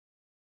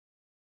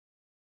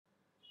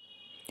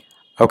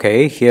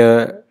Okay,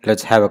 here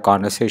let's have a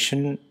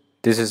conversation.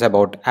 This is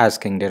about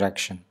asking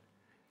direction.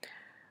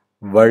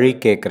 Vary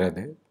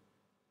கேக்குறது.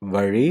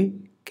 Vary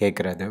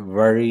கேக்குறது.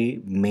 Vary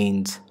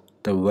means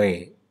the way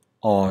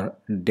or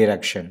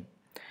direction.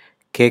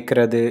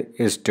 கேக்குறது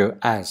is to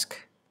ask,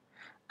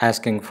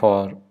 asking for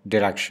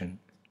direction.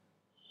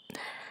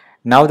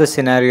 Now the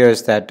scenario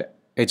is that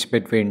it's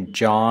between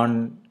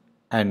John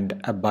and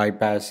a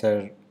bypasser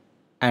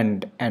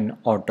and an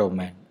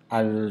automan.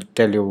 I'll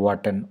tell you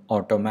what an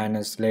automan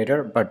is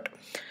later, but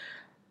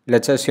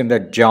let's assume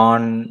that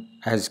John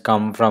has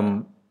come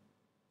from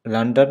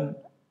London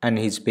and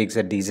he speaks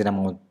a decent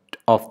amount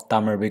of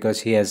Tamil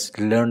because he has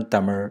learned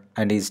Tamil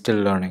and he's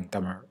still learning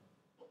Tamil.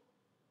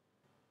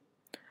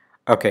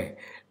 Okay,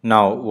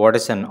 now what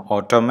is an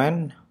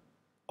automan?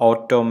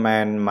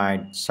 Automan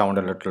might sound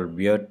a little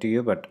weird to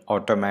you, but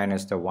automan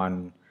is the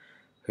one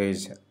who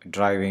is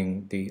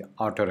driving the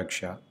auto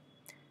rickshaw.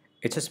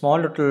 It's a small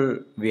little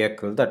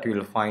vehicle that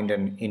you'll find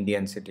in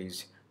Indian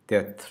cities.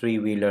 They're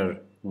three-wheeler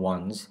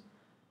ones.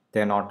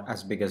 They're not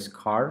as big as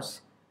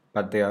cars,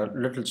 but they are a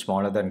little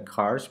smaller than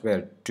cars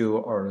where two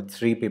or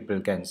three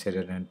people can sit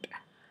in it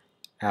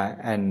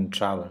and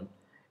travel.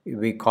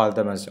 We call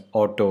them as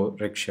auto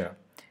rickshaw.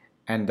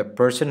 And the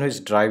person who is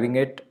driving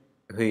it,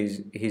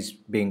 he's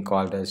being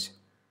called as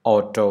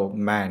auto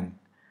man.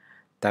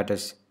 That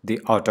is the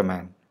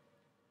automan.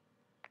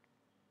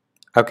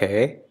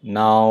 Okay,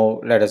 now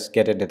let us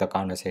get into the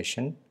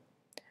conversation.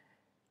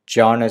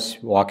 John is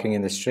walking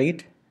in the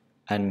street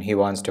and he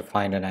wants to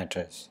find an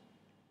address.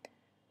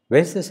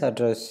 Where's this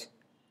address?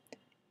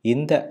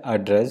 இந்த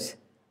address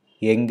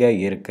எங்க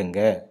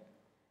இருக்குங்க?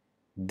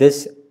 This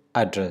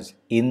address,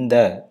 இந்த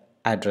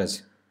address.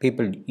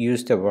 People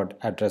use the word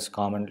address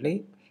commonly.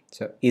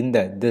 So,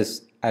 this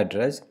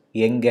address,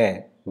 எங்க,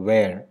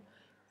 where,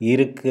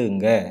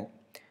 இருக்குங்க.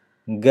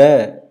 G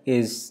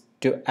is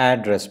to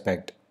add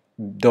respect.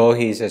 Though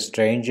he is a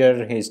stranger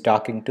he is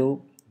talking to,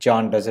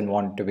 John doesn't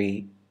want to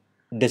be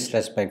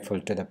disrespectful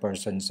to the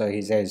person. So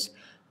he says,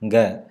 G,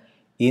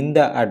 இந்த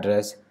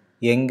address,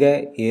 எங்க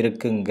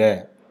இருக்குங்க.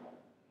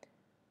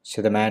 So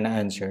the man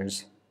answers,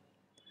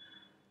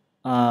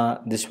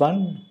 this one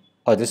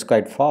or this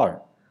quite far.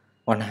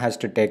 One has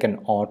to take an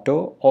auto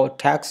or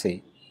taxi.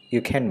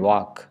 You can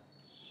walk.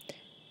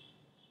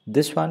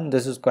 This one,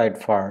 this is quite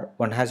far.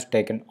 One has to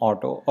take an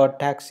auto or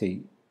taxi.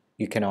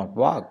 You cannot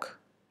walk.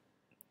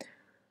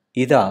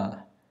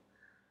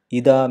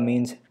 Ida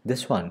means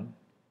this one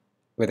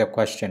with a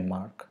question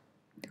mark.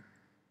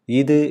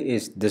 Idu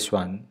is this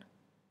one,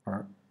 or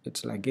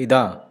it's like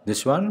Ida,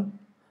 this one.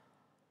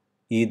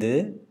 Idu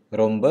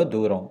romba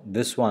தூரம்.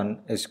 This one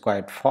is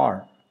quite far.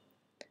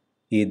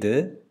 Idu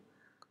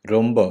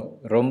romba.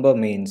 Romba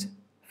means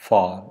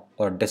far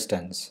or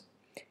distance.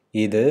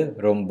 Idu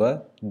romba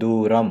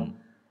தூரம்.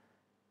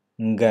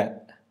 Nga.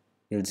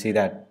 You'll see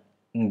that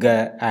nga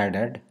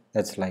added.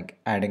 That's like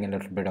adding a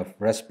little bit of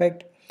respect.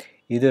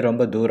 இது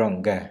ரொம்ப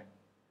தூரங்க.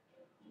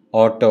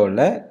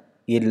 ஆட்டோவில்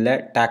இல்லை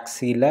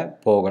டாக்ஸியில்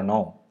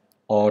போகணும்.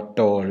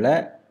 ஆட்டோவில்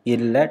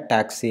இல்லை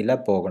டாக்ஸியில்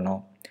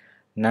போகணும்.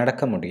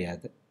 நடக்க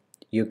முடியாது.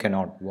 You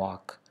cannot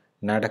walk.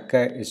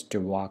 நடக்க is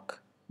to walk.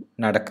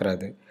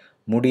 நடக்கிறது.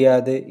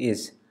 முடியாது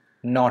is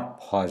not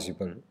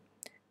possible.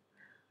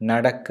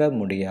 நடக்க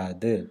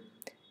முடியாது.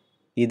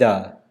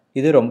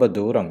 இது ரொம்ப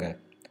தூரங்க.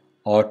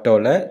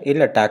 ஆட்டோவில்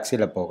இல்லை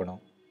டாக்ஸியில்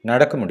போகணும்.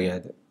 நடக்க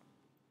முடியாது.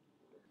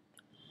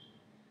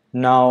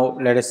 Now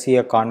let us see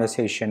a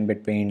conversation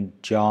between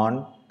John,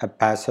 a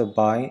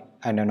passerby,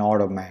 and an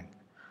automan.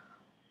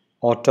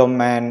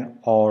 Automan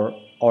or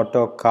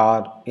auto car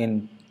in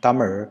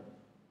Tamil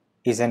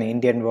is an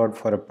Indian word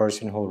for a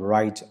person who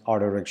rides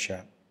auto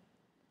rickshaw.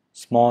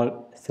 Small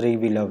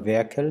three-wheeler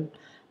vehicle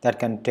that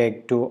can take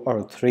 2 or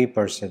 3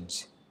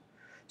 persons.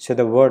 So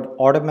the word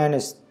automan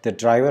is the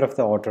driver of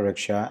the auto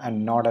rickshaw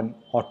and not an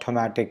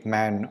automatic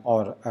man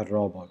or a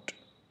robot.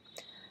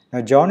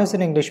 Now John is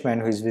an Englishman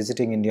who is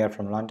visiting India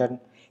from London.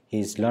 He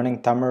is learning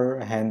Tamil,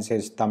 hence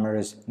his Tamil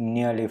is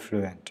nearly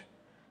fluent.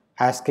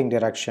 Asking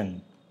direction,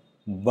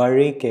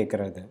 vary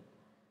கேக்குறது.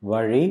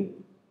 Vary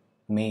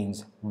means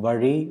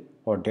vary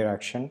or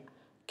direction.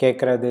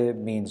 கேக்குறது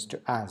means to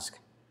ask.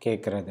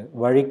 கேக்குறது.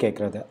 Vary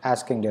கேக்குறது,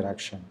 asking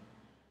direction.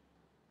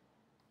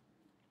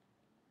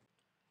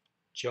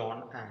 John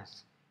asks,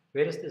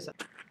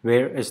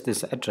 Where is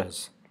this address?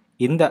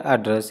 இந்த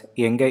address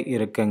எங்க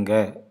இருக்குங்க?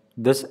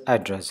 This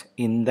address,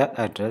 இந்த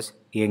address,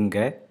 எங்க,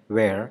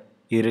 where,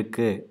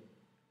 இருக்கு,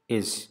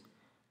 is,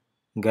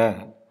 ga.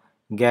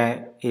 Ga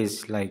is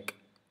like,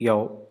 yo,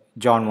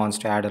 John wants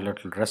to add a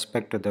little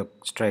respect to the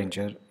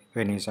stranger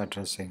when he's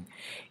addressing.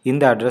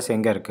 இந்த address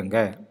எங்க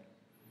இருக்குங்க?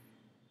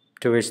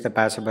 To which the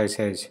passerby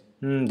says,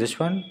 this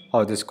one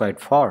or this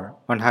quite far.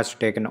 One has to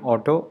take an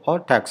auto or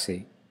taxi.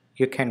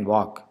 You can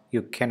walk.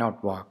 You cannot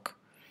walk.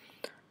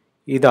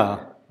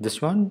 This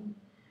one.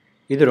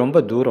 இது ரொம்ப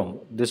தூரம்.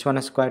 This one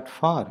is quite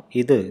far.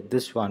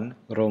 This one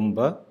ரொம்ப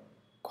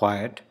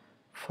quite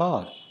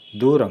far.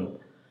 தூரம்.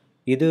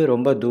 இது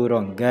ரொம்ப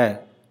தூரங்க.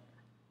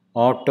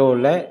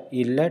 ஆட்டோவில்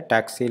இல்லை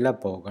டாக்ஸியில்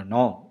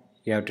போகணும்.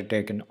 you have to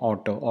take an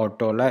auto.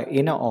 Autola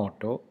in a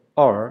auto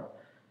or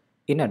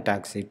in a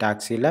taxi.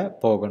 Taxi la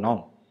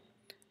போகணும்.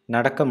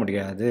 நடக்க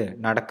முடியாது.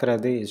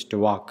 நடக்கிறது is to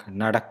walk.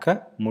 நடக்க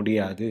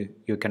முடியாது.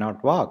 You cannot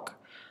walk.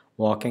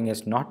 Walking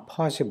is not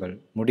possible.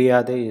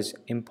 முடியாது is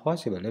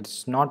impossible. It's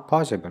not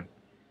possible.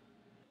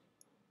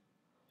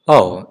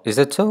 Oh, is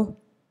it so?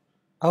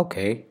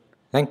 Okay,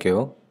 thank you.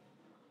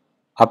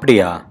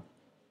 அப்படியா?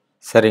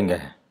 சரிங்க,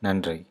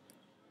 நன்றி.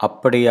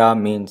 அப்படியா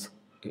means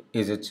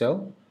is it so?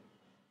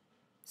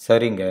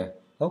 சரிங்க,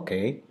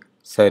 okay.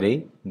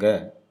 சரிங்க,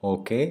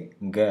 okay,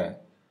 ga.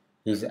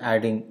 He's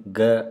adding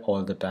ga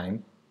all the time.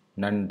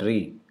 நன்றி.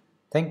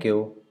 Thank you.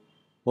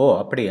 ஓ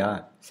அப்படியா?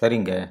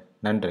 சரிங்க,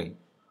 நன்றி.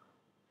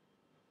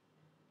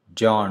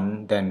 John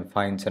then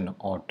finds an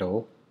auto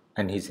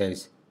and he says,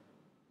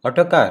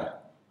 Auto car,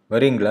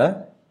 வரீங்களா?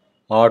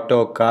 Auto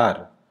car.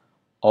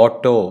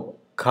 Auto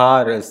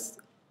car is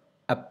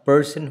a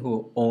person who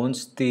owns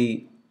the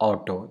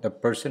auto, the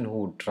person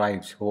who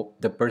drives,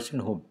 the person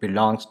who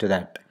belongs to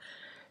that.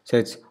 So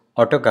it's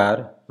auto car,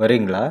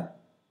 வரீங்களா?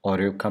 Are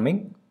you coming?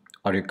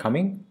 Are you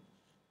coming?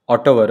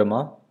 Auto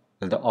வருமா?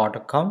 Will the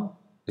auto come?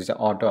 Is the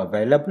auto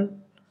available?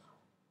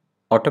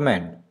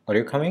 Automan, are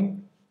you coming?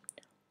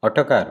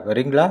 Auto car,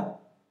 வரீங்களா?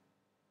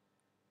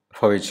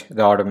 For which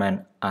the automan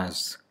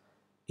asks,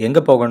 எங்க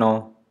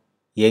போகணும்?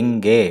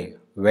 எங்கே,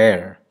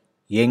 where?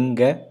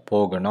 எங்க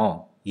போகணும்?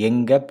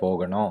 எங்க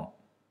போகணும்?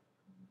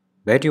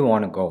 Where do you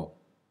want to go?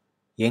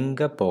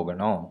 எங்க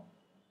போகணும்?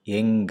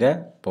 எங்க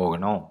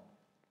போகணும்?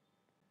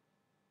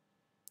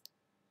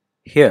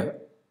 Here,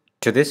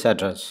 to this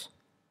address.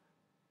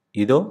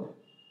 இதோ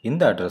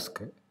இந்த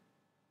அட்ரஸ்க்கு.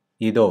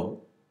 இதோ,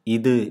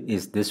 இது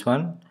is this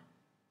one.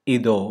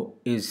 இதோ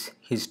is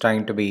he's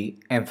trying to be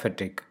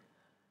emphatic.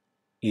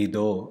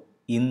 இதோ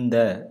இந்த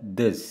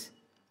this.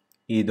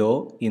 இதோ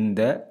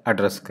இந்த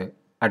அட்ரஸ்க்கு.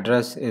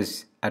 Address is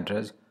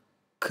address.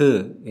 க்கு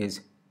is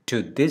to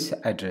this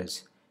address.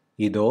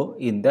 இதோ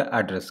இந்த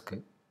அட்ரஸ்க்கு.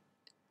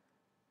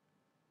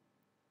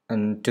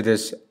 And to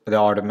this the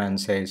order man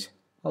says,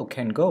 oh,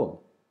 can go.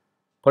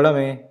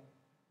 போலாமே.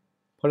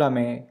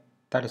 போலாமே.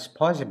 That is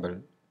possible.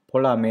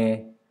 போலாமே.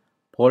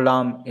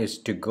 Polam is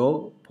to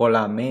go.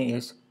 Polame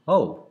is,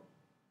 oh,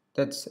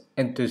 that's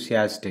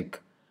enthusiastic.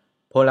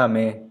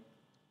 Polame.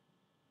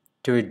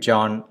 To it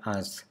John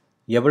asks,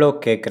 எவ்வளோ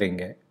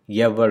கேட்குறீங்க?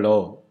 எவ்வளோ,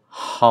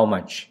 how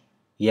much?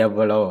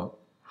 எவ்வளோ,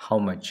 how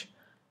much?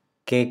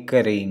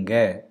 கேட்குறீங்க,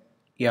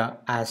 you're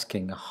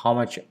asking, how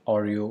much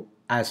are you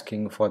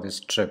asking for this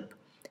trip?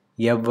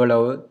 எவ்வளோ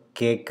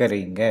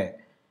கேட்குறீங்க?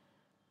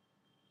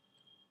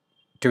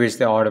 To which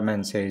the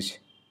orderman says,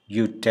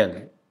 you tell.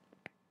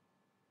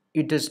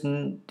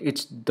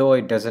 Though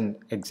it doesn't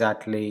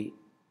exactly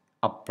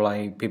apply,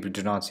 people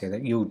do not say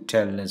that. You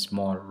tell is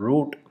more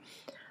rude.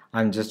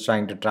 I'm just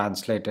trying to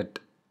translate it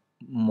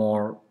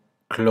more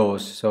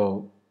close so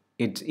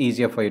it's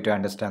easier for you to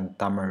understand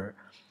Tamil.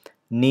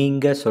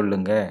 நீங்க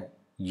சொல்லுங்க,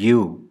 you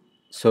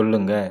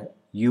சொல்லுங்க,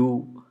 you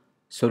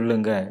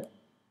சொல்லுங்க,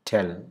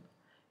 tell.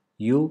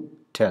 You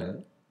tell.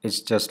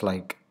 It's just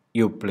like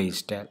you please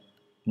tell.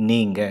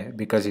 நீங்க,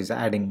 because he's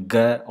adding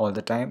ga all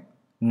the time.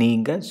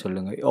 நீங்க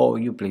சொல்லுங்க. Oh,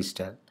 you please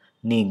tell.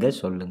 நீங்க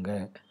சொல்லுங்க.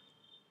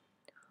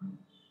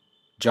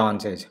 John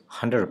says,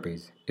 100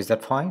 rupees. Is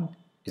that fine?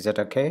 Is that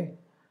okay?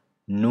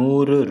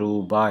 100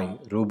 ரூபாய்.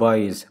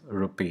 ரூபாய் is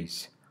rupees.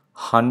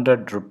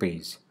 100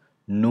 rupees.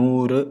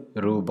 100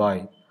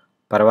 ரூபாய்.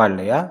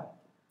 பரவாயில்லையா?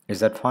 Is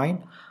that fine?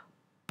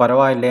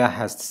 பரவாயில்லையா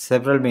has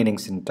several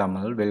meanings in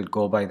Tamil. We'll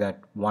go by that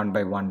one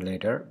by one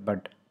later.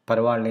 But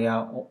பரவாயில்லையா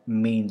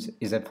means,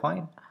 is that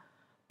fine?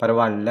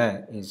 பரவாயில்லை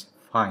is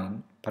fine.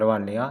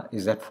 பரவாயில்லையா,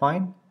 is that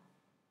fine?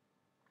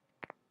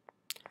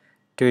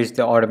 To which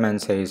the orderman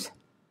says,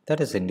 that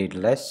is indeed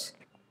less.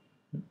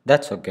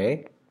 That's okay.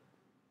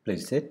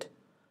 Please sit.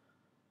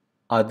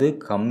 அது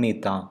கம்மி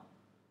தான்.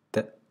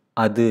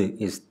 அது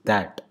is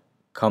that.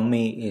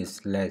 கம்மி is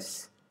less.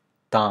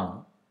 தான்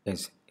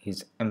is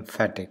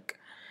emphatic.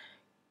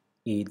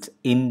 It's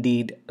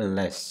indeed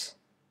less.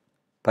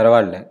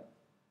 பரவாயில்ல.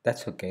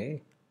 That's okay.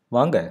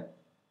 வாங்க.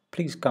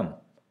 Please come.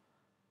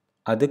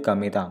 அது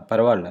கம்மி தான்.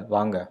 பரவாயில்ல.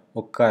 வாங்க.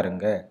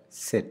 உட்காருங்க.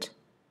 Sit.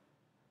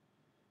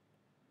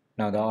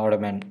 Now the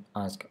orderman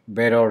asks,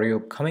 where are you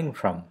coming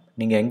from?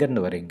 நீங்கள்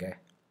எங்கேருந்து வரீங்க?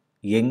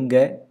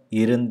 எங்கே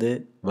இருந்து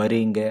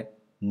வரீங்க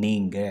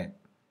நீங்க?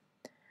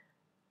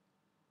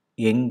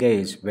 எங்கே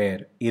is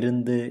where.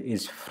 இருந்து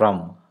is from.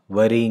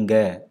 வரீங்க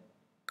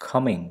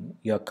coming.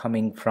 You're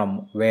coming from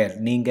where.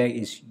 நீங்க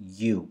is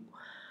you.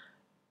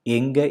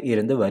 எங்கே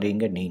இருந்து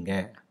வரீங்க நீங்க?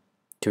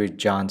 To which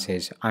John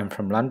says, I'm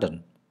from London.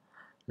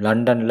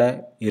 லண்டனில்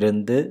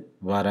இருந்து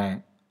வரேன்.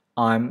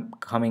 I'm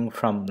coming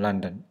from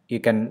London. You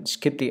can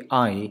skip the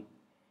I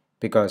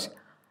because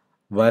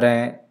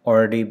வரேன்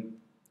already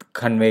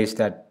conveys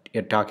that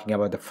you're talking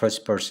about the first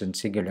person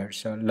singular.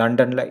 So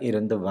லண்டனில்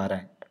இருந்து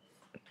வரேன்.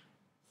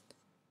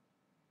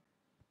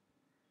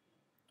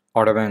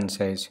 Orderman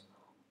says,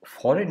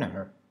 foreigner?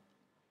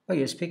 Oh,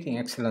 you're speaking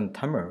excellent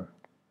Tamil.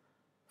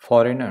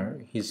 Foreigner,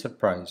 he's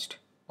surprised.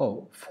 Oh,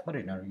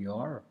 foreigner you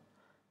are.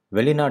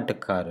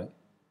 வெளிநாட்டுக்காரு.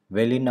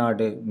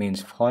 Velinadu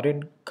means foreign.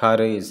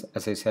 Karu is,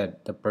 as I said,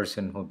 the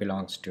person who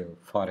belongs to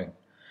foreign.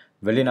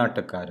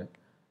 Velinattukaru.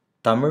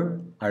 Tamil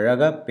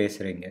அழகா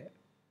பேசுறீங்க.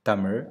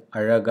 Tamil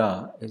அழகா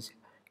is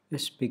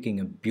you're speaking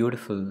a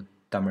beautiful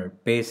Tamil.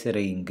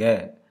 பேசுறீங்க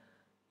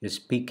is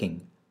speaking.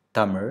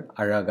 Tamil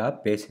அழகா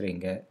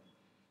பேசுறீங்க.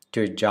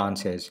 To John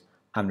says,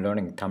 I'm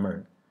learning Tamil.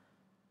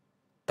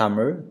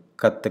 Tamil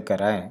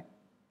கத்துக்கறேன்.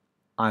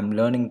 I'm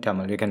learning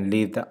Tamil. You can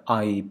leave the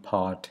I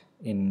part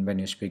in when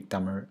you speak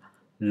Tamil.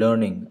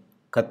 Learning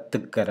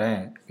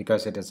கத்துக்கறேன்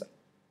because it is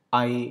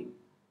I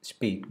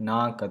speak.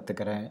 நான்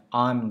கத்துக்கறேன்.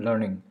 I'm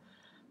learning.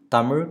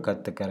 Tamil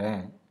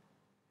கத்துக்கறேன்.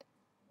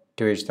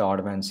 To which the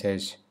odd man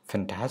says,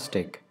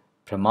 fantastic.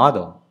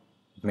 Pramadam.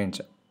 It means,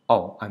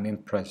 oh, I'm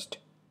impressed.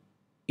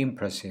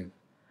 Impressive.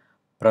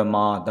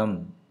 Pramadam.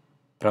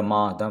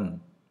 Pramadam.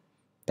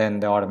 Then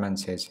the odd man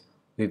says,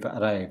 we've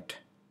arrived.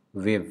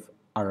 We've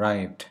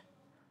arrived.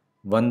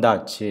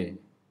 Vandache.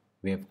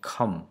 We have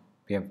come.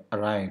 We have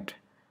arrived.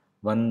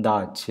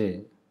 Vandache.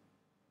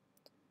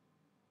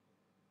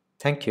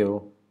 Thank you.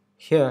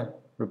 Here,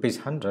 rupees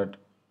 100.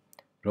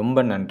 ரொம்ப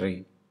நன்றி.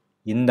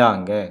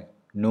 இந்தாங்க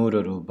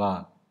 100 ரூபா.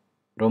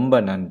 ரொம்ப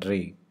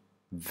நன்றி.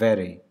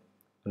 Very.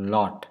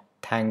 Lot.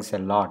 Thanks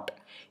a lot.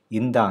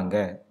 இந்தாங்க.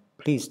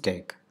 Please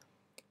take.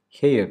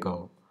 Here you go.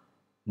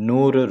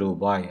 100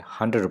 ரூபாய்.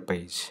 100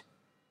 rupees.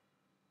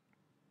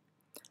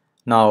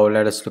 Now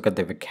let us look at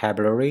the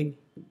vocabulary.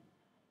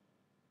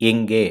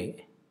 எங்கே,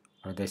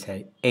 or they say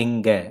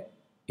எங்க.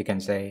 You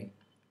can say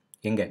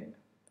எங்க.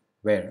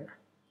 Where?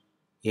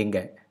 எங்க.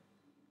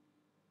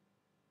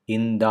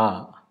 இந்தா.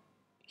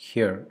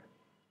 Here.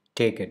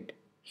 Take it.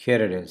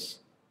 Here it is.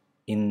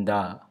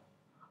 இந்தா.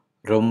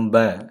 ரொம்ப.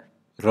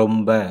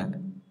 ரொம்ப.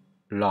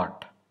 Lot.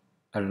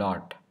 A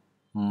lot.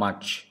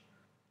 Much.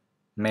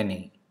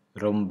 Many.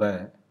 ரொம்ப.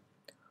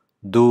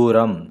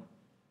 தூரம்.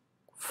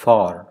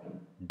 Far.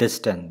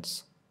 Distance.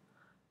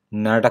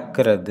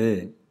 நடக்கிறது.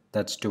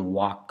 That's to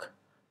walk.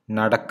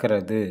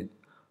 நடக்கிறது.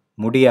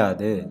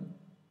 முடியாது.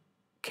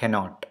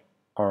 Cannot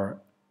or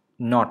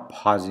not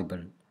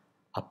possible.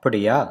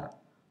 அப்படியா?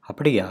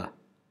 அப்படியா?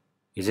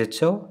 Is it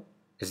so?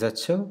 Is that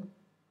so?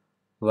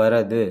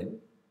 வரது.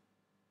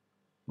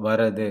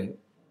 வரது.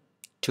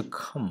 To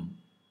come.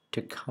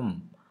 To come.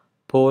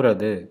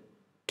 போறது.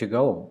 To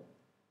go.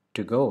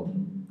 To go.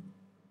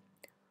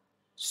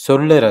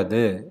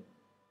 சொல்லுறது.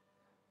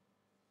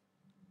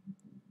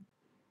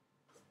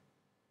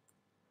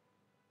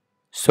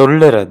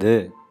 சொல்லுறது.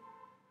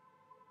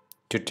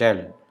 To tell.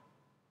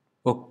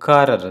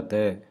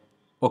 உட்காரது.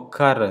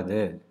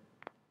 உட்காரது.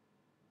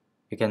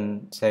 You can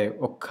say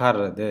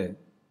உட்காரது.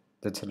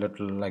 That's a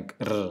little like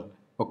r.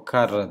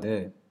 உட்காரது.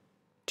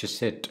 To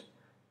sit.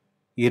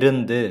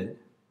 இருந்து.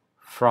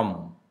 From.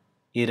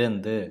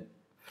 இருந்து.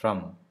 From.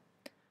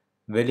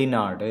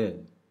 வெளிநாடு.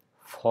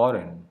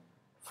 Foreign.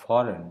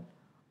 Foreign.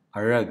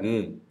 அழகு.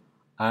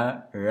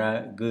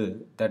 அழகு.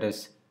 That is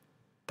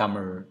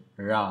Tamil.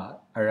 Ra.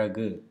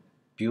 அழகு.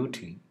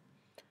 Beauty.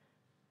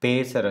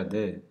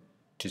 பேசுறது.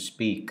 To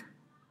speak.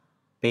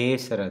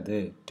 பேசுறது.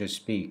 To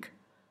speak.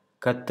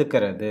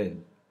 கத்துக்கிறது.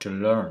 To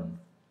learn.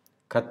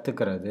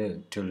 கத்துக்கிறது.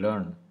 To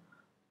learn.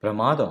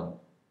 பிரமாதம்.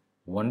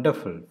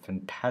 Wonderful.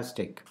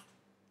 Fantastic.